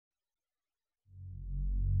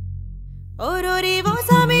ఓరోరి ఓ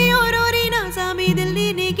సామి ఓరోరి నా సామి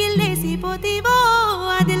దిల్లీని గిల్లేసి పోతీవో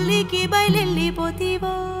ఆ దిల్లీకి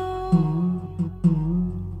బయలెళ్ళిపోతీవో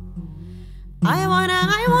I wanna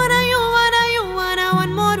you wanna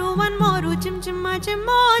one more chimma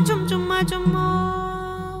chimmo chum chumma chummo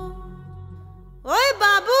Oi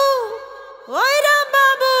babu oi ram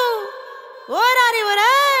babu orari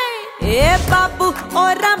orai e babu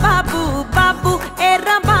ora babu babu e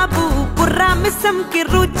ram babu purra misam ki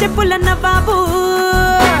ruche pulana babu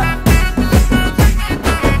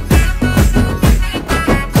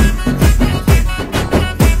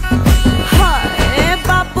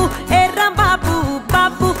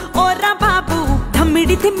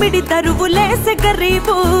తిమ్మిడి తరువులేసే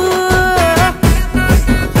గరీబు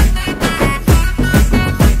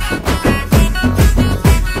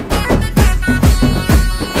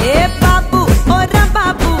ఏ బాబు ఓరా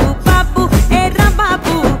బాబు బాబు ఏ రా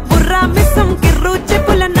బాబు బుర్రా మిసం కి రుచి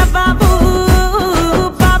పులన బాబు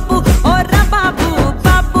బాబు ఓరా బాబు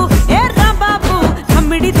బాబు ఏ రా బాబు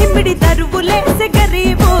తిమ్మిడి తిమ్మిడి తరువులేసే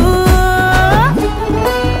గరీబు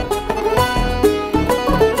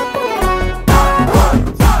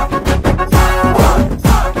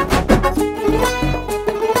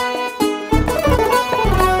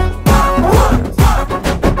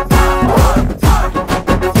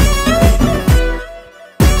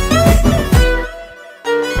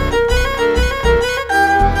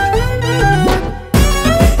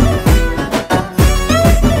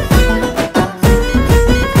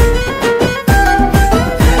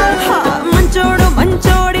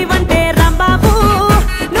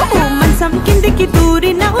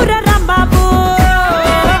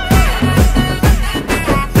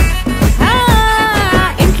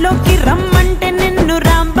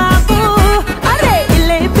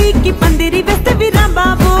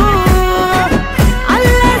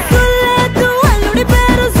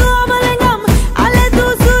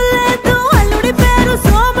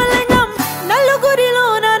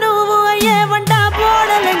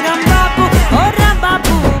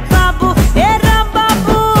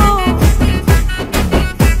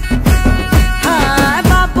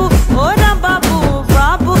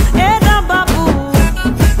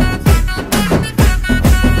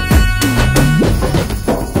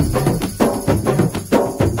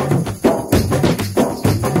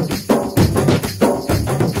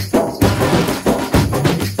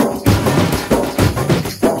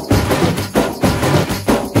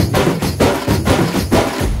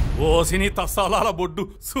ఓసిని తస్సాలాల బొడ్డు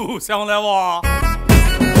చూసాంలేవా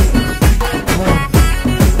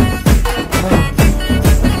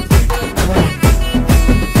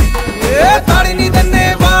ఏ తాడిని దన్నే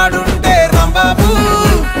వాడుంటే రాంబాబు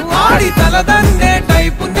ఆడి తల దన్నే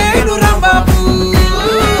type నేను రాంబాబు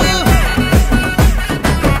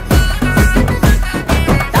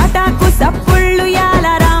టాటాకు సప్పుళ్ళు యాల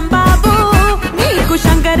రాంబాబు నీకు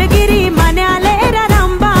శంకరగిరి మనాలేరా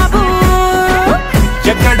రాంబాబు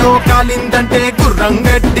ఎక్కడో కాలిందంటే గుర్రం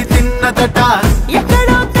గడ్డి తిన్నదట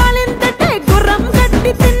ఎక్కడో కాలిందంటే గుర్రం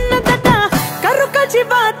గడ్డి తిన్నదట కరుకచి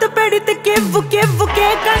బాతు పెడితే కెవ్వు కెవ్వుకే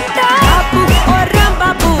కంట బాబు ఓ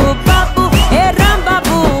రాంబాబు బాబు ఏ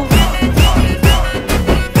రాంబాబు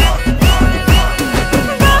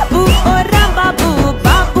బాబు ఓ రాంబాబు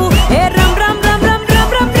బాబు ఏ రామ్ రామ్ రామ్ రామ్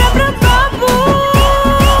రామ్ రామ్ రామ్ రామ్ బాబు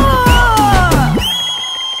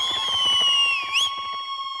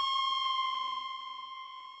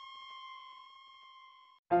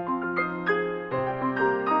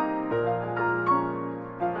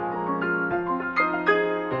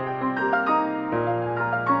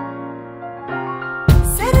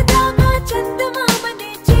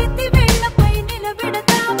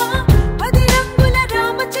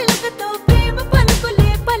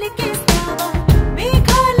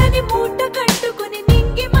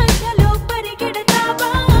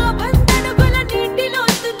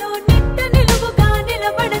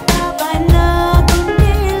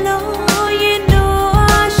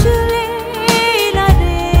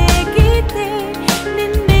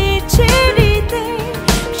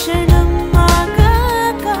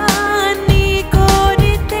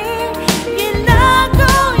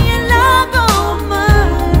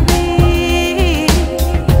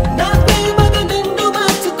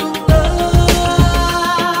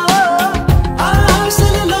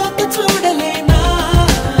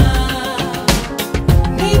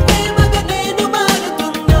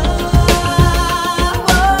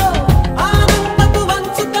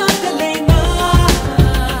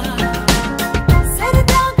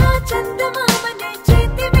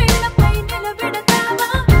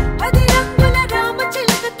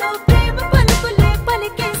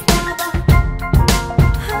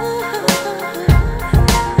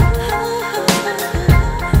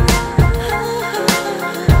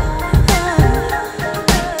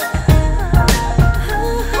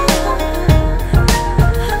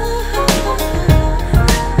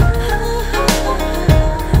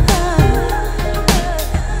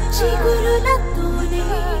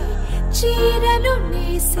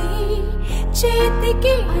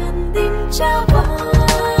చేతికి అందించవా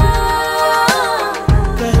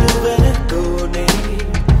కరువలతోనే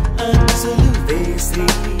అంచులు వేసి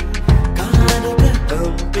కానుక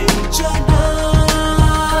పంపించనా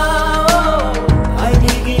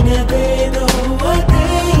అడిగినదేదో అదే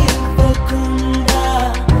ఇవ్వకుండా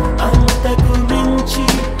అంతకు మించి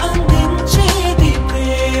అందించేది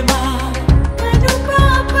ప్రేమ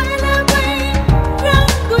కనుపాపలపై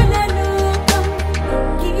రంగుల లోకం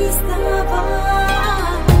గీస్తావా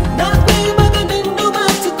నా ప్రేమగా నిన్ను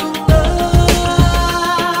మార్చుకుందా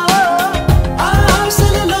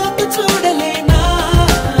ఆశలలోకి చూడలేనా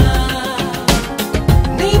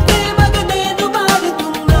నీ ప్రేమగా నేను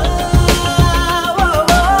మారుతున్నా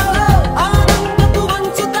ఆనందపు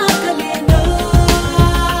వంచు తాకలేనా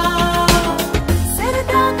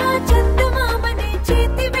సరదాగా చందమామని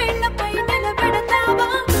చేతి వేళ్లపై నిలబెడతావా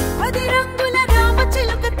 10 రంగుల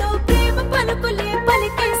రామచిలుకతో ప్రేమ పలుకులే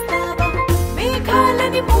పలికేస్తావా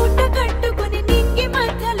మేఘాలని మూట కట్టుకుని నింగి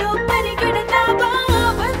మధ్యలో పరిగెడతావా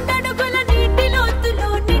 100 అడుగుల నీటి లోతులో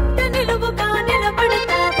నిట్ట నిలువుగా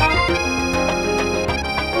నిలబడతావా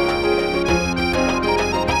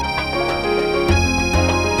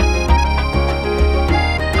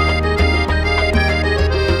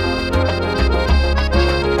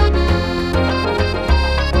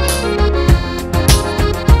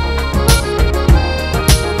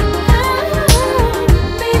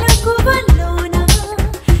మెలకువల్లోన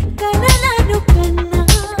కలలను కన్నా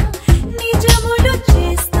నిజములు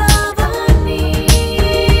చేస్తావా నీ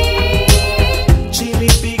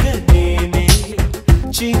చిలిపిగా నేనే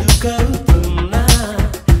చిరుకవుతున్నా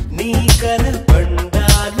నీ కల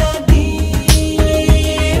పండాలని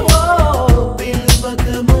పిలువక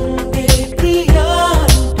ముందే ప్రియా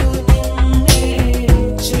అంటూ నిన్నే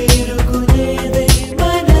చేరుకునేదే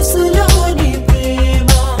మనసులోని ప్రేమ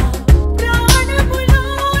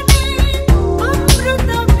ప్రాణములోనే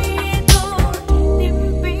అమృతమేదో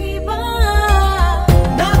నింపేవా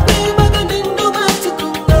నా ప్రేమగా నిన్ను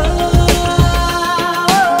మార్చుకుందా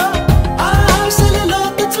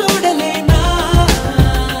ఆశలలోకి చూడలేనా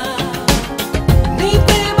నీ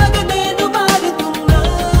ప్రేమగా నేను మారుతున్నా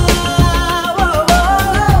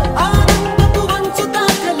ఆనందపు వంచు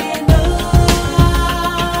తాకలేనా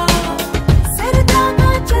సరదాగా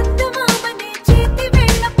చందమామని చేతి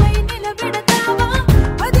వేళ్లపై నిలబెడతావా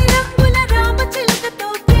 10 రంగుల రామచిలుకతో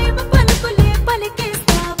ప్రేమ పలుకులే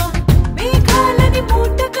పలికేస్తావా మేఘాలని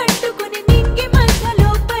మూట కట్టుకుని నింగి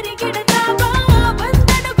మధ్యలో పరిగెడతావా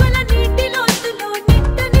 100 అడుగుల నీటి లోతులో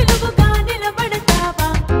నిట్ట నిలువుగా నిలబడతావా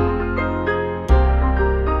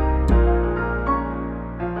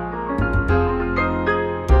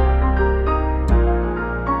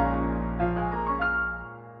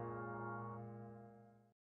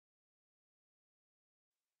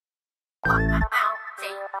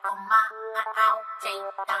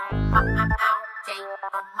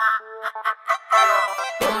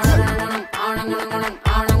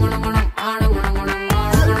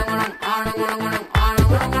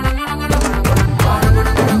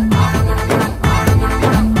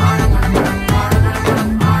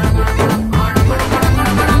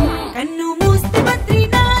కన్ను మూస్తే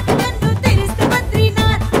బద్రీనాథ్ కన్ను తెరిస్తే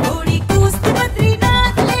బద్రీనాథ్ ఓడి కూస్తే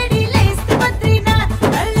బద్రీనాథ్ లేడీ లేస్తే బద్రీనాథ్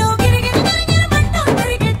కల్లో గిరిగిరి గిరిగిరమంటూ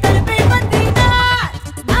తిరిగే తలపే బద్రీనాథ్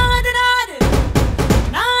నాద్ నాద్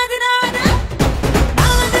నాద్ నాద్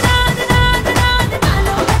నాద్ నాద్ నాద్ నాద్ నాద్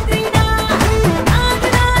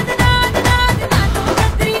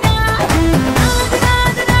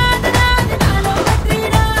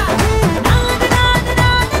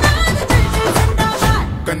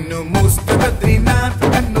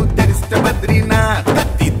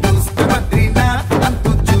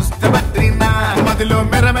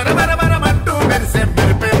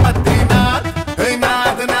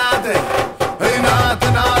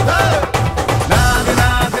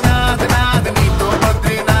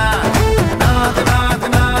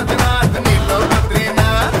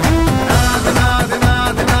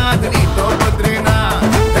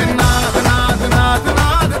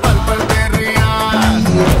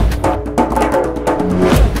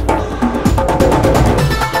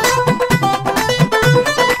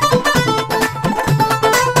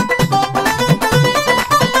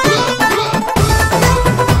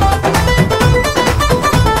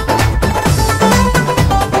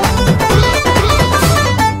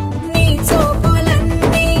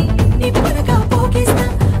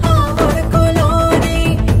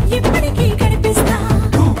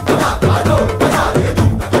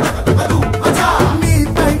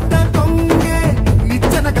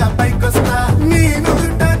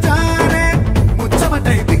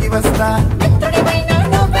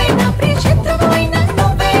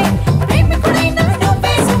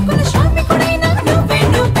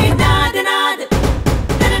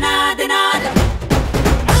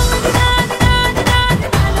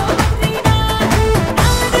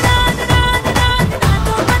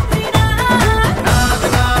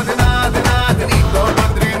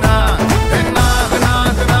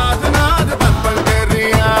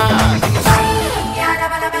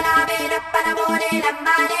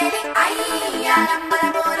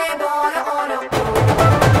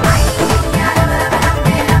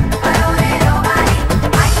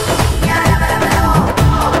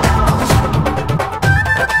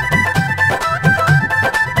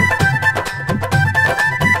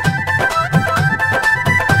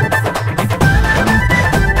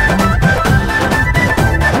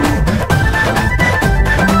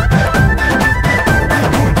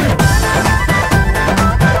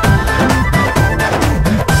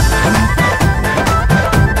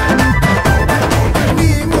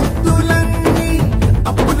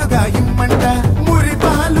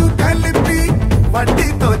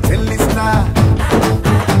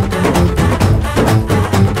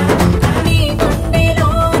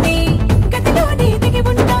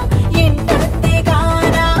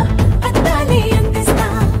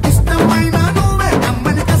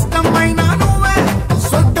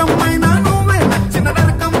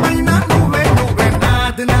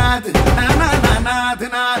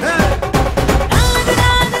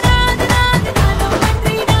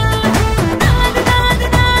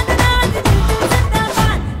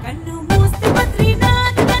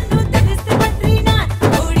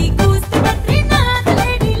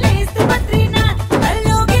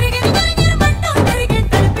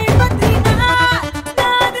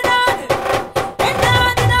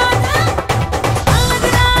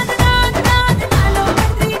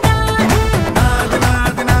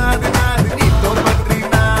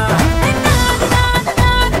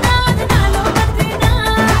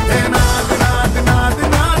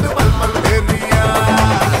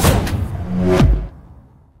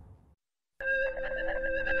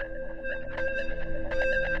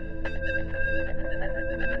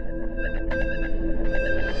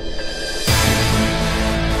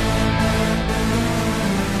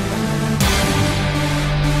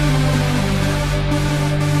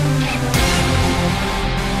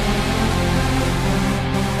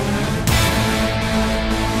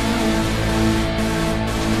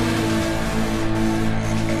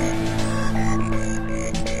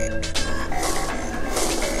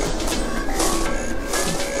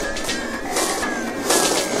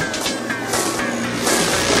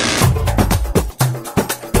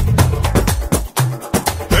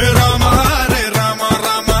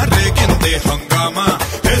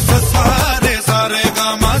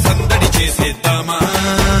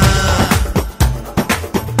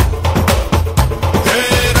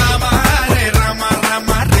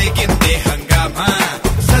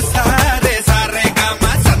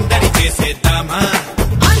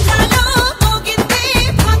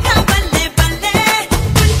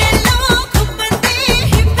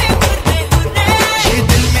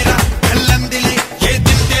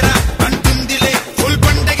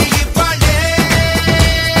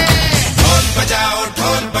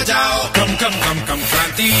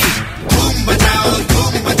సంక్రాంతి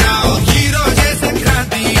ధూమ్ బజాओ ఈ రోజే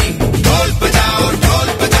సంక్రాంతి ఢోల్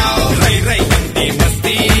బజాओ రై రై అంది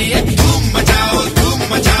మస్తీ ధూమ్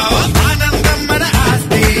బజాओ ఆనందం మన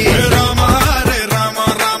ఆస్తి రామ రే రామ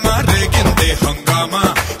రామ రేగిందే హంగామా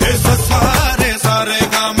ఏ సారే సారే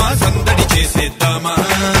గామా సందడి చేసేద్దామా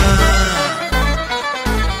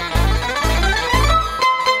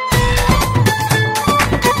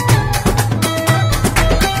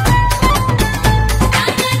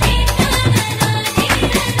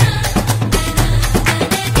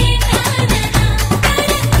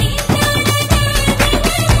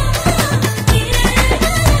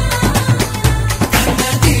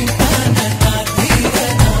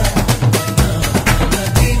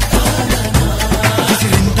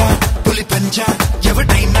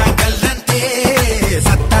ఎవడైనా గల్లంతే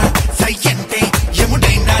సత్తా సయ్యంటే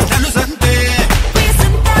ఎముడైనా నలుసంతే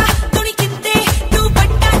వయసంతా తొణికిందే నువ్వు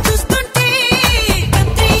బట్ట చూస్తుంటే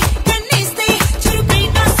కత్తి కన్నేస్తే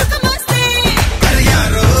చురుకైన సుఖమస్తే అరే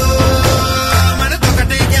యారో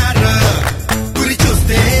మనదొకటే యారో గురి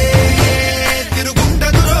చూస్తే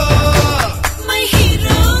తిరుగుండదురో మై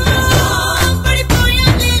హీరో పడిపోయా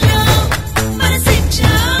నీలో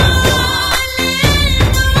మనసిచ్చా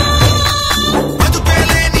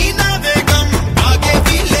మధుపేలే నీ నా వేగం ఆగే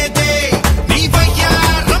వీలేదే నీ వయ్యా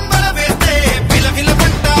రంబల వేస్తే పిలవిల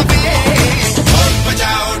పంటావే dhol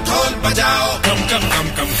బజాओ come come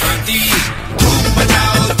come come Kranti ధూమ్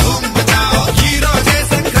బజాओ ఈ రోజే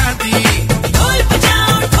సంక్రాంతి ढोल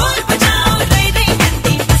बजाओ रై రై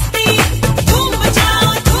అంది మస్తీ ధూమ్ బజాओ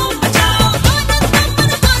ఆనందం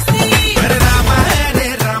మన మస్తీ అరే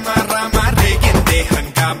రామ రామ రేగిందే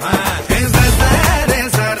హంగామా ఏ సరే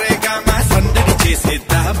సరే గామా సందడి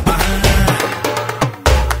చేసేద్దామా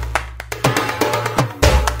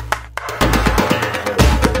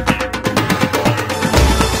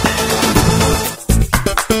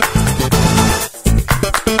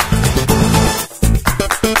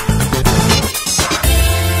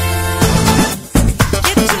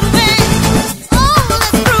Get to it, oh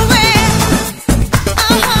let's prove it,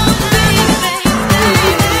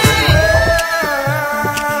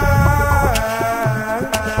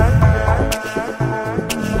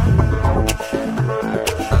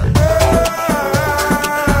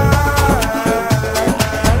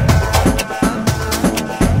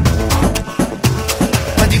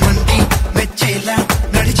 పది మంది మెచ్చేలా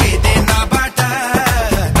నడిచేదే నా బాట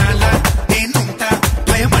నాలా నేనుంటా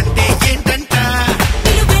భయమంటే ఏంటంట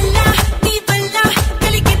నిలువెల్లా నీ వల్ల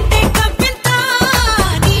కలిగిందే కవ్వింత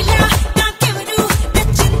నీలా నాకెవరు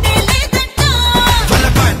నచ్చిందే లేదంట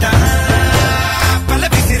పలపాట పల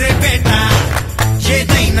విసిరే పేట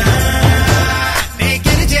ఏదైనా నే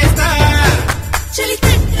గెలిచేస్తా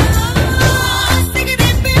చలితంట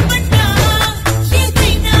సిగరెప్పే మంట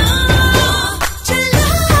ఏదైనా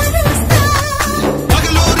చల్లారుస్తా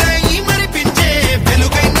పగలూరే ఈ మరిపించే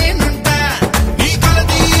వెలుగై నేనుంటా నీ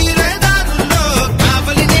కలదీరే దారుల్లో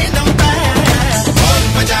కావలి నేనవుతా dhol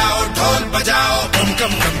బజాओ come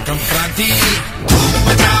come come come Kranti ధూమ్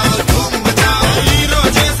బజాओ ఈ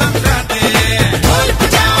రోజే సంక్రాంతి ఢోల్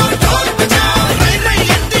బజాओ రై రై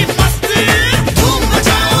అంది మస్తీ ధూమ్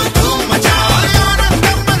బజాओ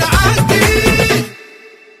ఆనందం మన ఆస్తి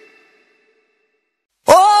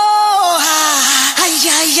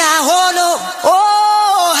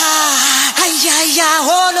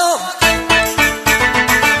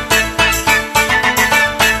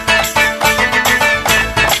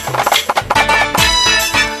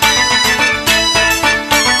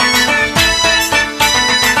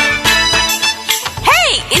హే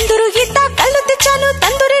ఇందురు ఈత కళ్ళు తెచ్చాను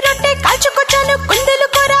తందూరి రొట్టె కాల్చుకొచ్చాను కుండలు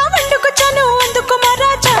కూర వండుకొచ్చాను అందుకు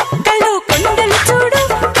మహారాజా కళ్ళు కొండలు చూడు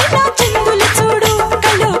పిల్ల చిందులు చూడు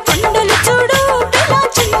కళ్ళు కొండలు చూడు పిల్ల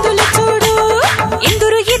చిందులు చూడు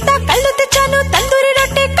ఇందురు ఈత కళ్ళు తెచ్చాను తందూరి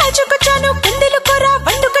రొట్టె కాల్చుకొచ్చాను కుండలు కూర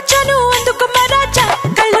వండుకొచ్చాను అందుకు మహారాజా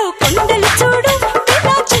కళ్ళు కొండలు చూడు పిల్ల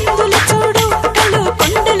చిందులు చూడు కళ్ళు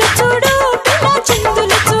కొండలు చూడు పిల్ల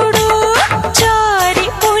చిందులు చూడు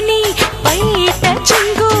జారిపోని బయట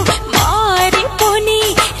చెంగు మారిపోని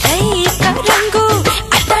రైక రంగు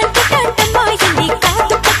అట్లాంటి మాయని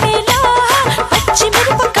కాదు పటేలా పచ్చి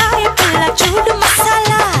మిరపకాయ పిల్ల చూడు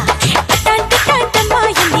మసాలా అట్లాంటి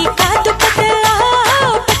మాయని కాదు పటేలా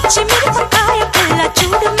పచ్చి మిరపకాయ పిల్ల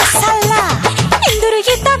చూడు మసాలా ఇందురు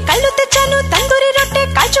ఈత కళ్ళు తెచ్చాను తందూరి రొట్టె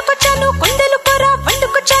కాల్చుకొచ్చాను కుండలు కూర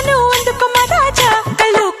వండుకొచ్చాను అందుకు మహారాజా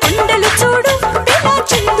కళ్ళు కుండలు చూడు పిల్ల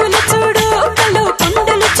చిందులు చూడు కళ్ళు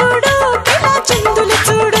కుండలు చూడు పిల్ల చిందులు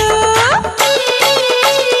చూడు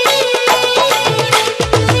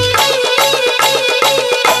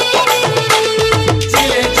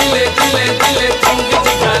జిలే జిలే జిలే జిలే చింగి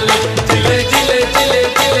చిగాలి జిలే జిలే జిలే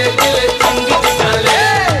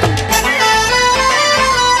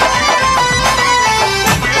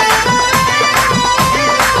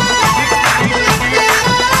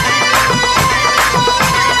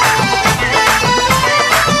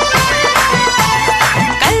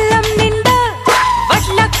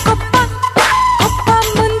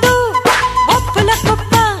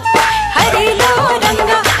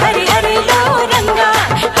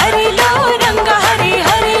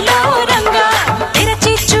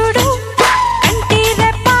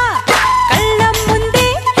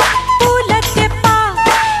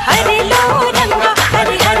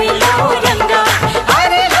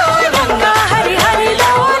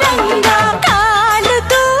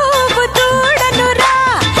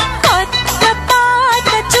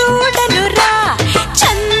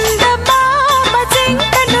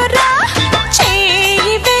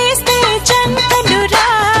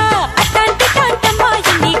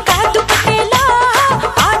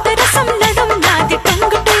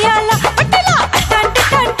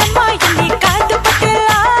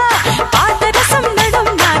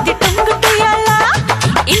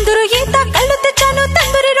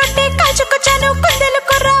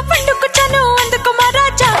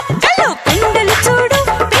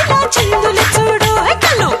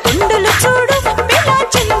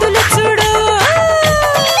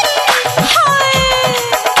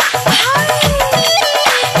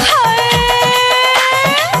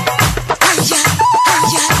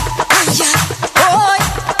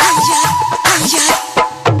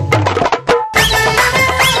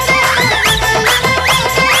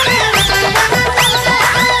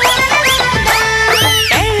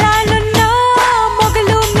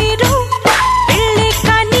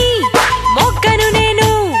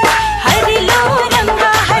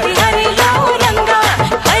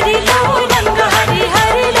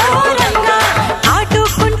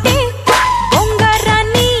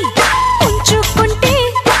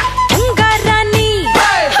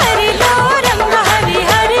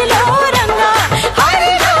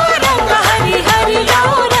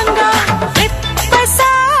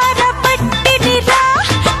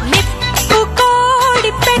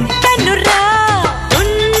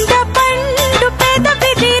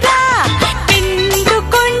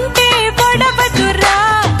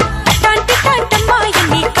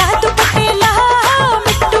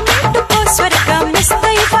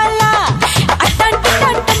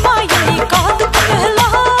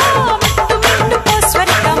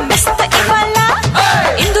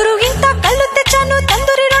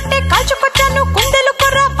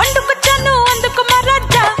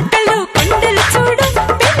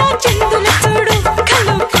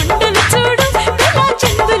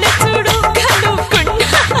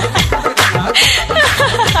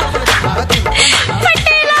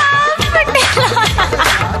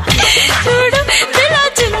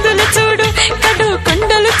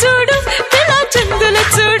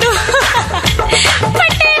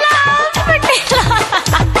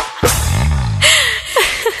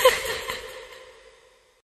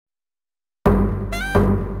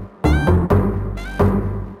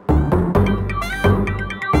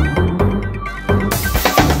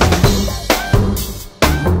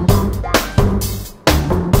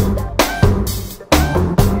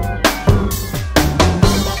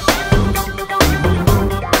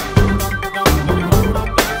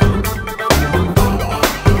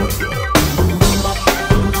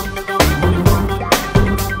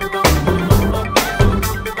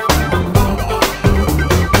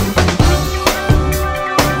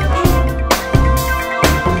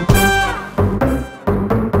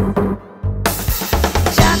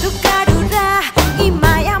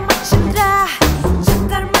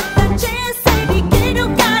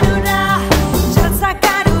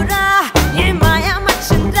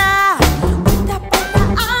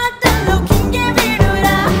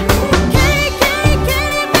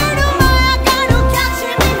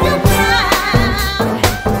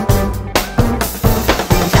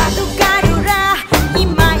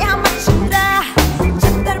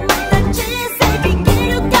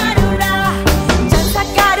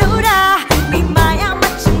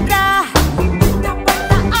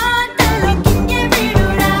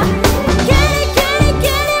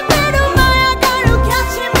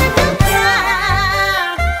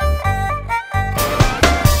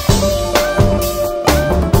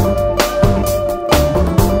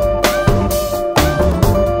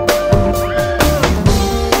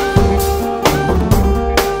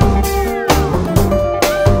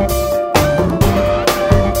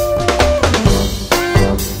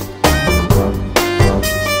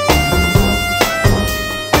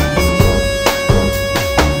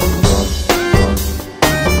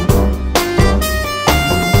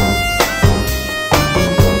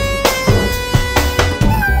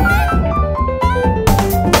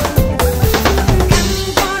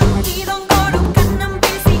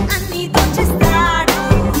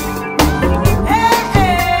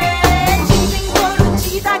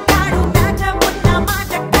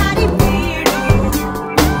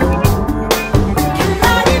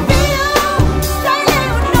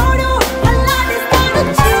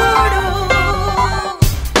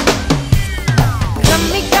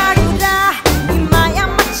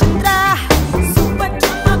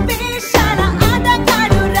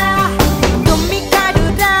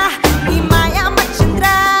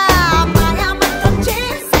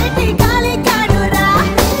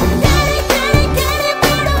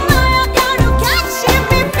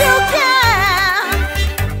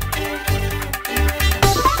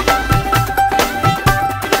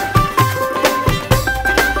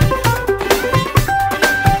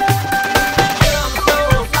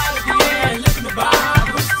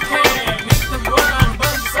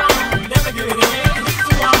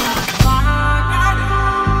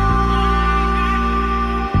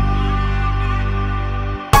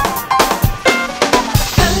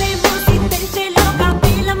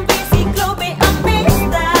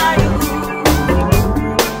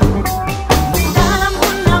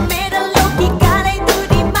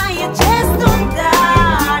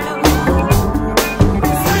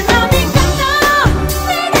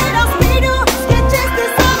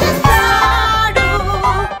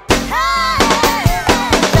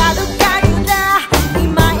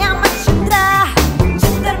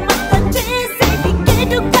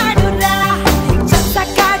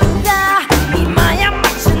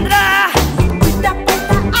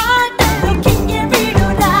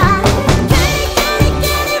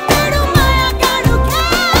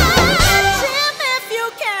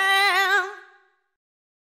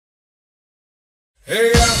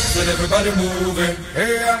said everybody moving,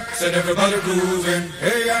 hey ya, said everybody grooving,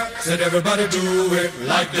 hey ya, said everybody do it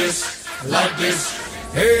like this, like this.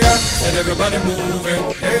 Hey ya, said everybody moving,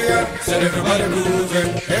 hey ya, said everybody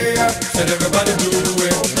grooving, hey ya, said everybody do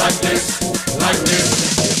it like this, like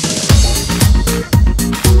this.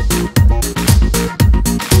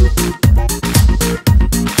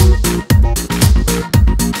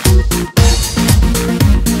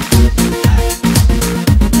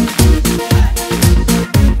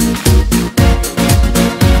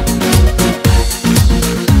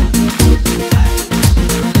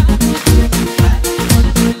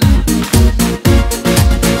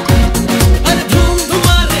 అరే ధూమ్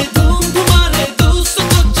ధుమారే ధూమ్ ధుమారే ధూమ్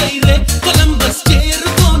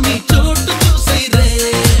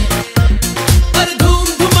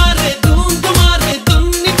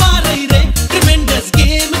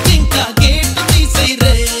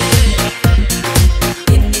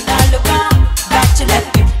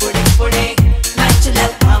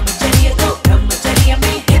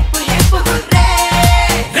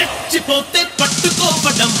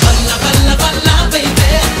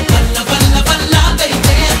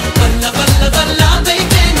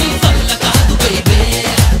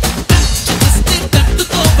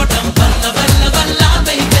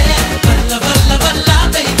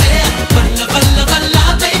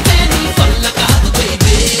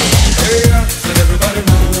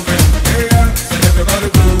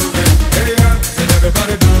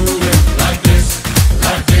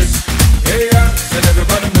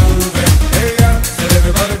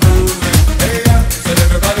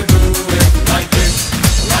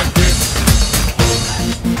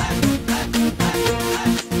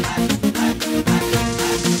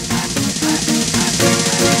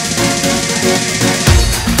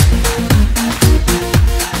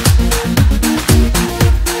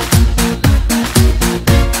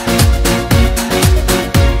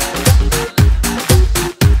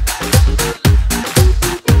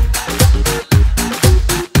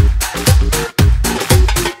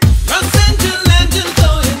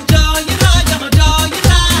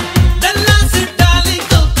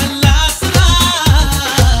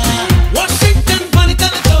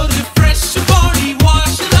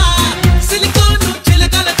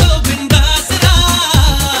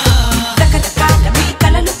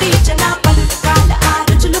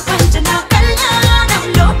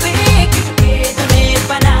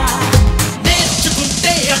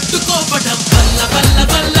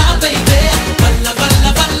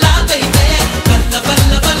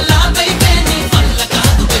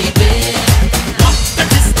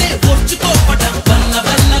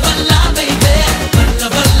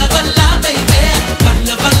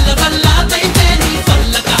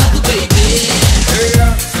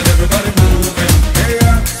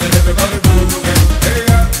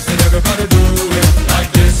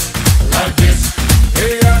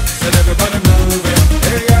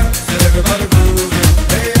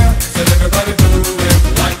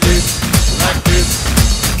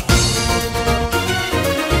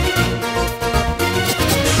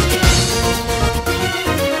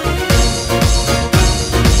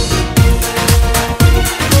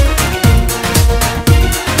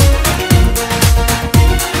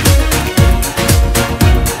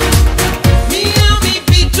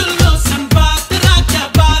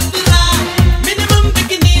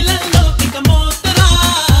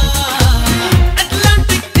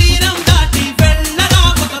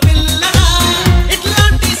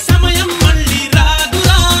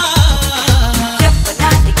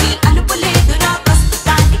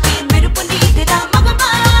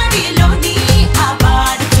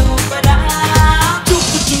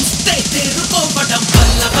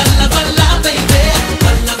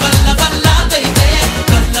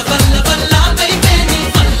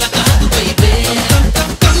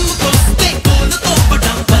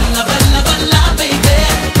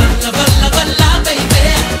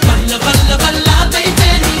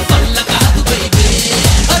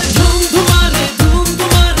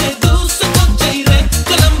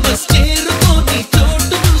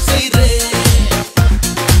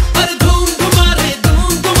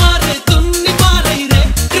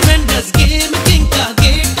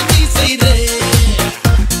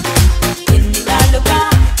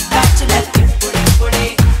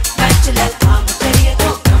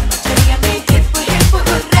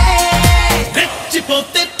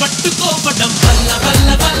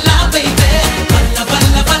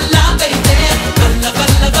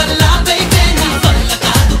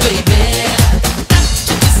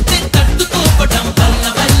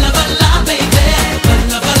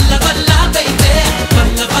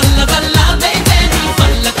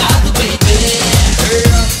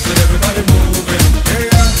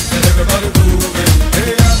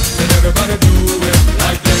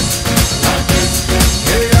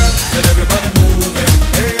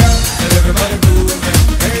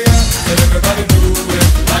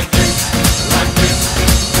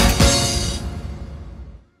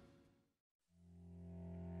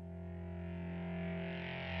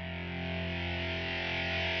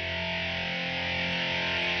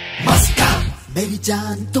मेरी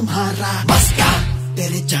जान तुम्हारा मस्का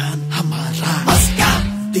तेरे जान हमारा मस्का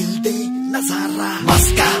दिल दे नजारा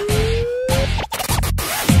मस्का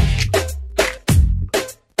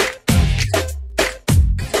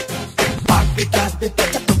बाकी काटे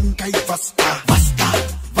तुम कई वस्ता वस्ता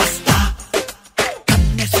वस्ता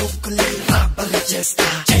कन्ने सोकले राबर చేస్తా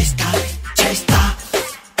చేస్తా చేస్తా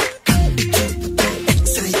కంటి చూపుతో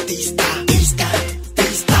ఎక్స్‌రే తీస్తా తీస్తా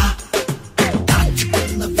తీస్తా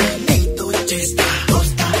దాచుకున్నవి నీతో చేస్తా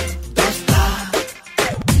దోస్తా దోస్తా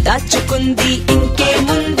దాచుకుంది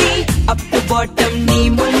ఇంకేముంది అప్ టు బాటమ్ నీ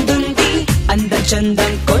ముందుంది అంద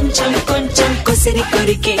చందం కొంచెం కొంచెం కొసిరి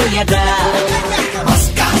కొరికేయరా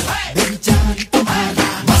मस्का मेरी जान तुम्हारा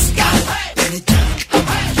मस्का तेरे जान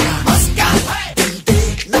हमारा मस्का दिल दे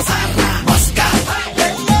नजारा मस्का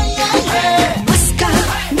मस्का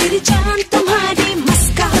मेरी जान तुम्हारी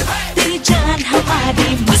मस्का तेरी जान हमारी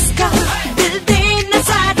मस्का दिल दे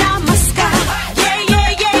नजारा मस्का ये ये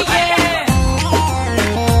ये ये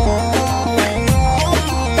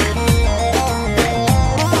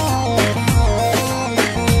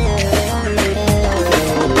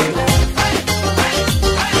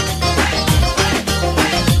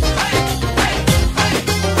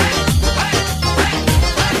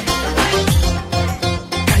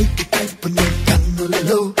కైపు కైపు నీ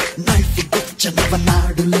కన్నుల్లో నైఫ్ గుచ్చనవ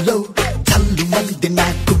నాడుల్లో చల్లు మంది నా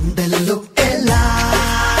గుండెల్లో ఎలా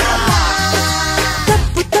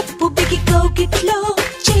తప్పు తప్పు బిగి కోగిట్లో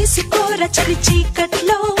చేసుకోర చలి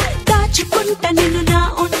చీకట్లో దాచుకుంట నిన్ను నా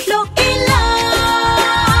ఒంట్లో ఇలా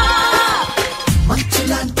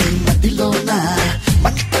మంచులాంటి నదిలోన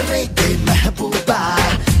మంట రేగే మెహబూబా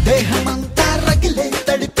దేహమంతా రగిలే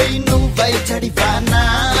తడిపై నువ్వై చడివానా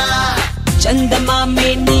చందమామే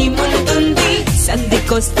నీ ముందుంది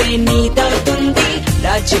సంధికొస్తే నీ దవుతుంది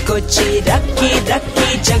రాజుకొచ్చి రక్కి రక్కి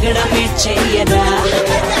జగడమే చెయ్యరా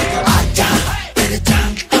आजा तेरे जान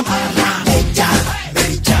हमारा ले जा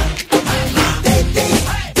मेरी जान तुम्हारा दे दे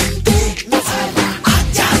दिल दे नजारा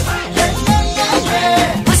आजा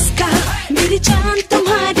मस्का मेरी जान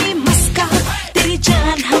तुम्हारी मस्का तेरी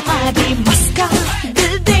जान हमारी मस्का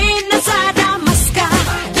दिल दे नजारा मस्का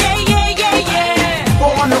ये ये ये ये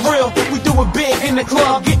But on the real, we do it big in the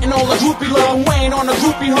club, getting all the groupie love, weighing on the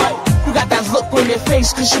groupie hunt. You got that look on your face,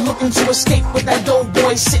 cause you're looking to escape with that dope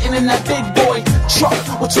boy sitting in that big boy truck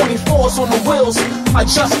with 24s on the wheels.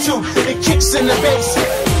 Adjust to, it kicks in the bass.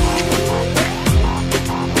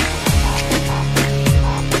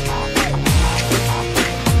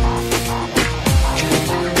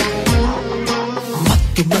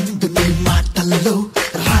 మత్తు మందు నీ మాటల్లో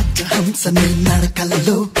రాజహంస నీ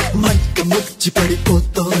నడకల్లో మైక ముచ్చి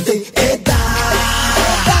పడిపోతోంది ఏదా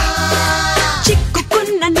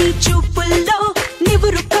చిక్కుకున్న నీ చూపుల్లో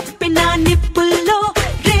నివురు కప్పిన నిప్పుల్లో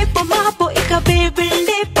రేపు మాపు ఇక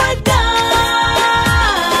వేవిళ్ళే పదా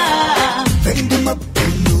వెండి మబ్బు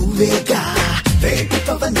నువ్వేగా వేడి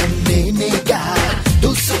పవనం నేనేగా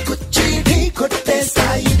దూసుకొచ్చి ఢీ కొట్టేస్తా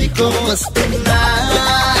ఇదిగో వస్తున్నా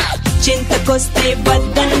చింతకొస్తే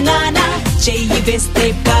వద్దన్నానా చెయ్యి వేస్తే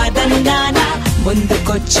కాదన్నానా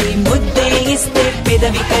ముందుకొచ్చి ముద్దే ఇస్తే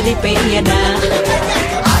పెదవి కలిపేయనా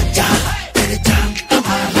आजा तेरे जान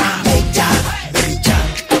हमारा ले जा मेरी जान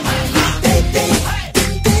तुम्हारा दे दे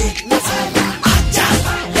दिल दे नजारा आजा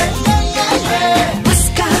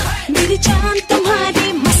मस्का मेरी जान तुम्हारी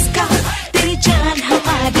मस्का तेरी जान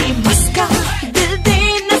हमारी मस्का दिल दे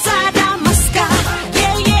नजारा मस्का ये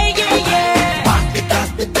ये ये ये बाकी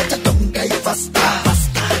काटे तुम गई वस्ता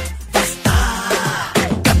वस्ता वस्ता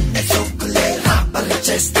कन्ने सोकले राबर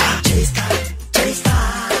చేస్తా చేస్తా చేస్తా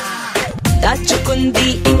దాచుకుంది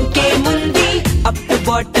ఇంకేముంది అప్ టు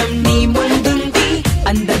బాటమ్ నీ ముందుంది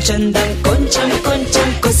అంద చందం కొంచెం కొంచెం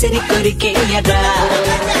కొసిరి కొరికేయరా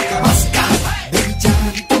मस्का मेरी जान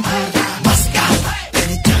तुम्हारा मस्का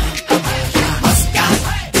तेरी जान हमारा मस्का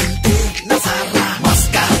दिल दे नजारा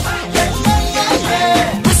मस्का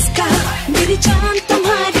मस्का मेरी जान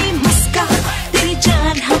तुम्हारी मस्का तेरी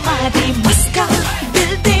जान हमारी मस्का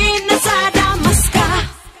दिल दे नजारा मस्का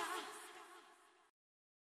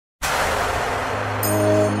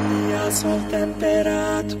Mia sol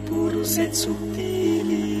temperat purus et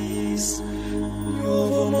subtilis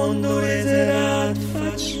Nuovo mondo eserat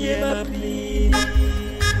faceva plis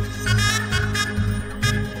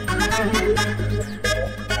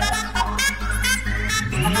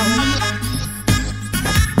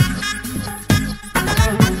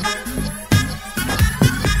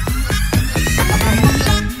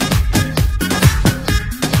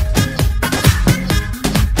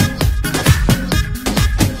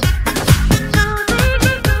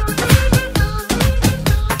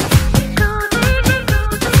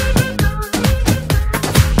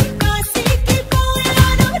Kashi के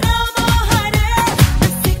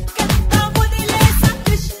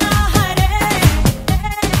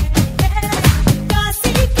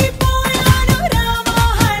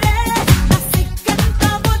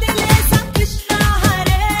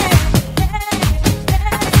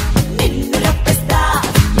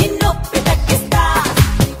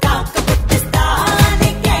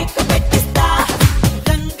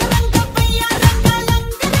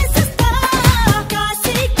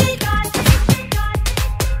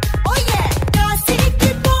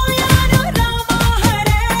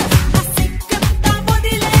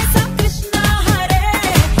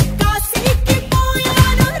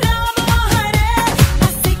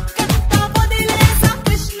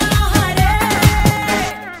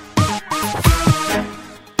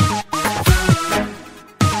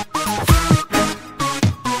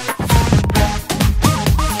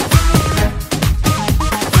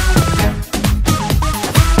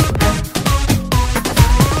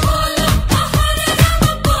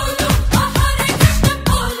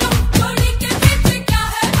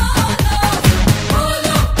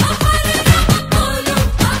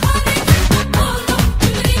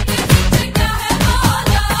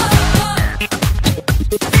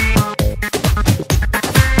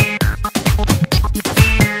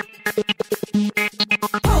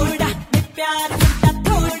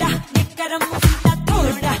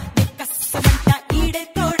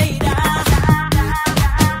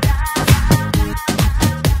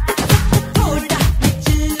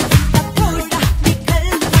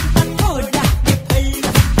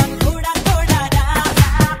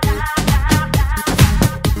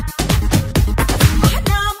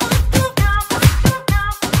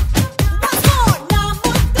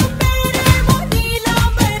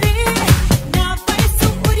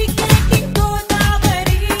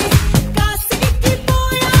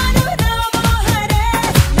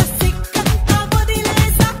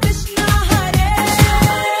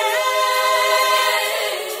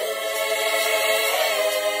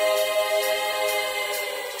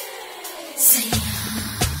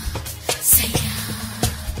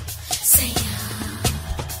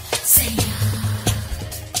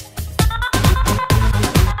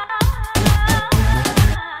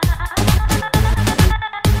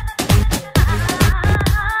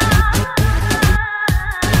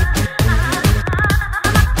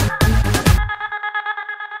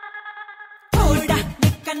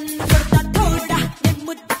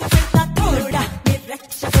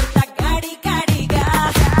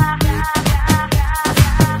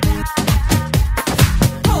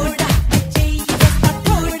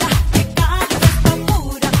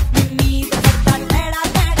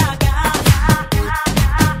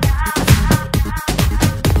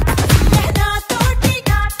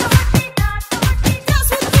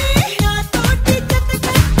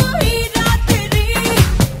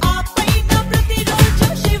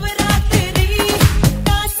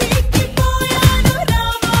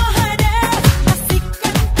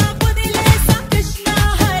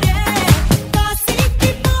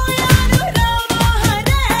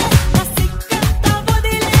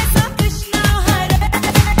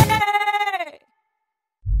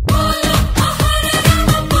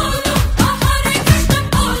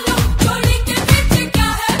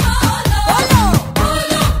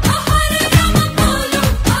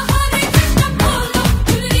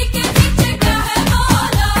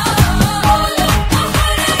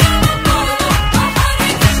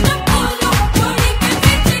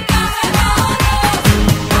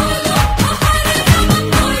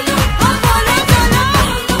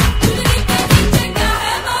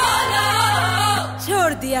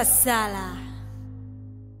Sala.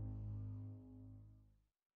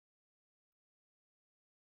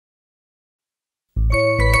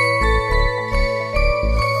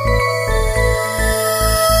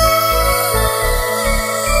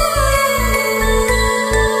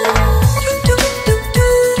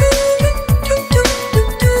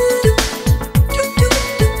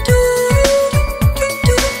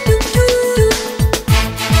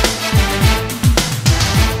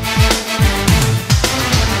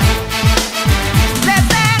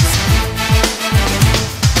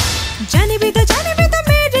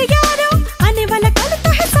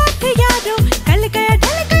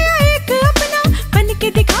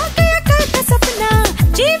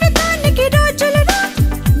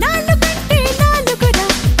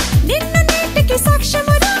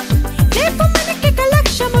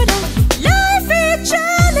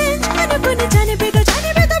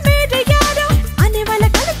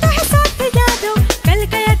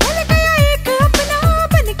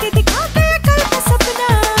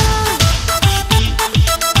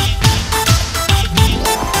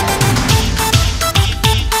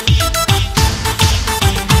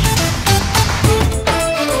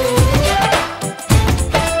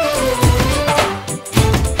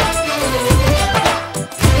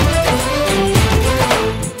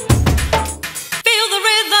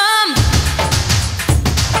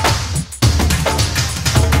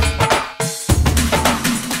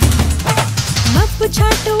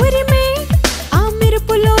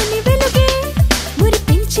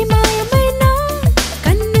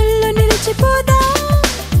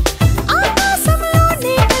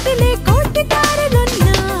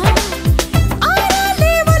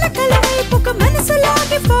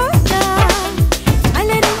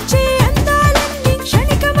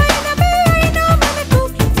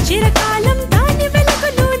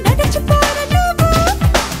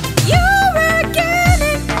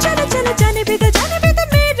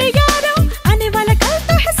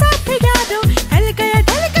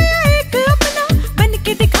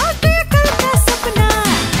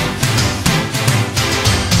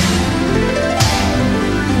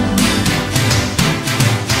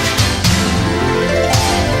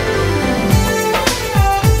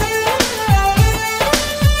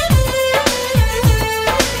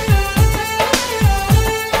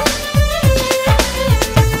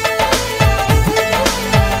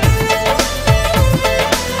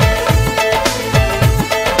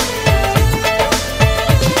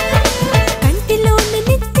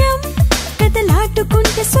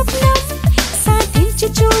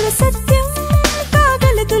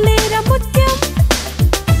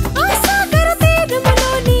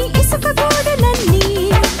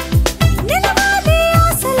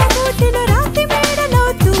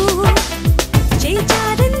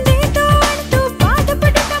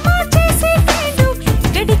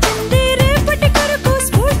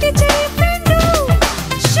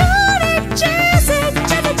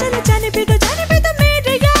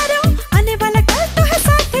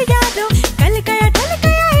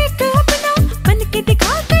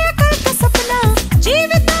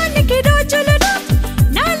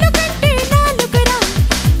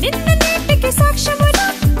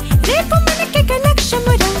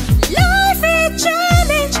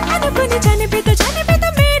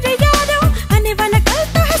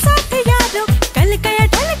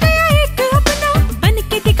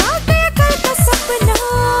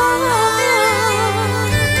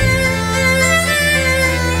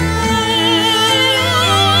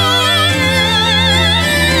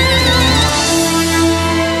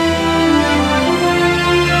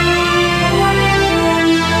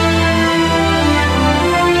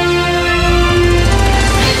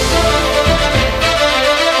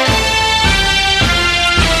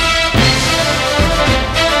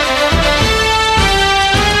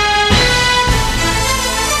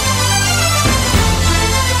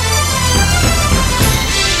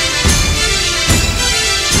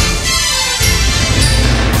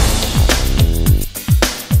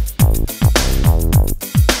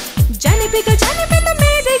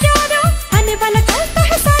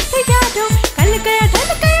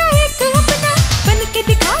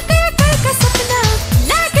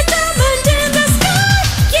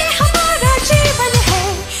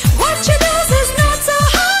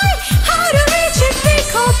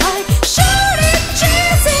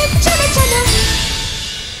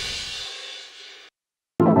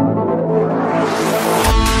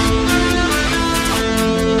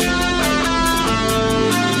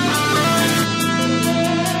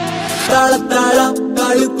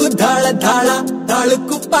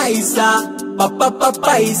 काळुकु पैसा पप्पा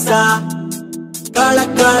पैसा काळा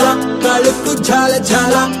काळा काळुकु झाला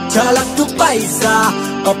झाला झाला तू पैसा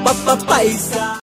पप्पा पैसा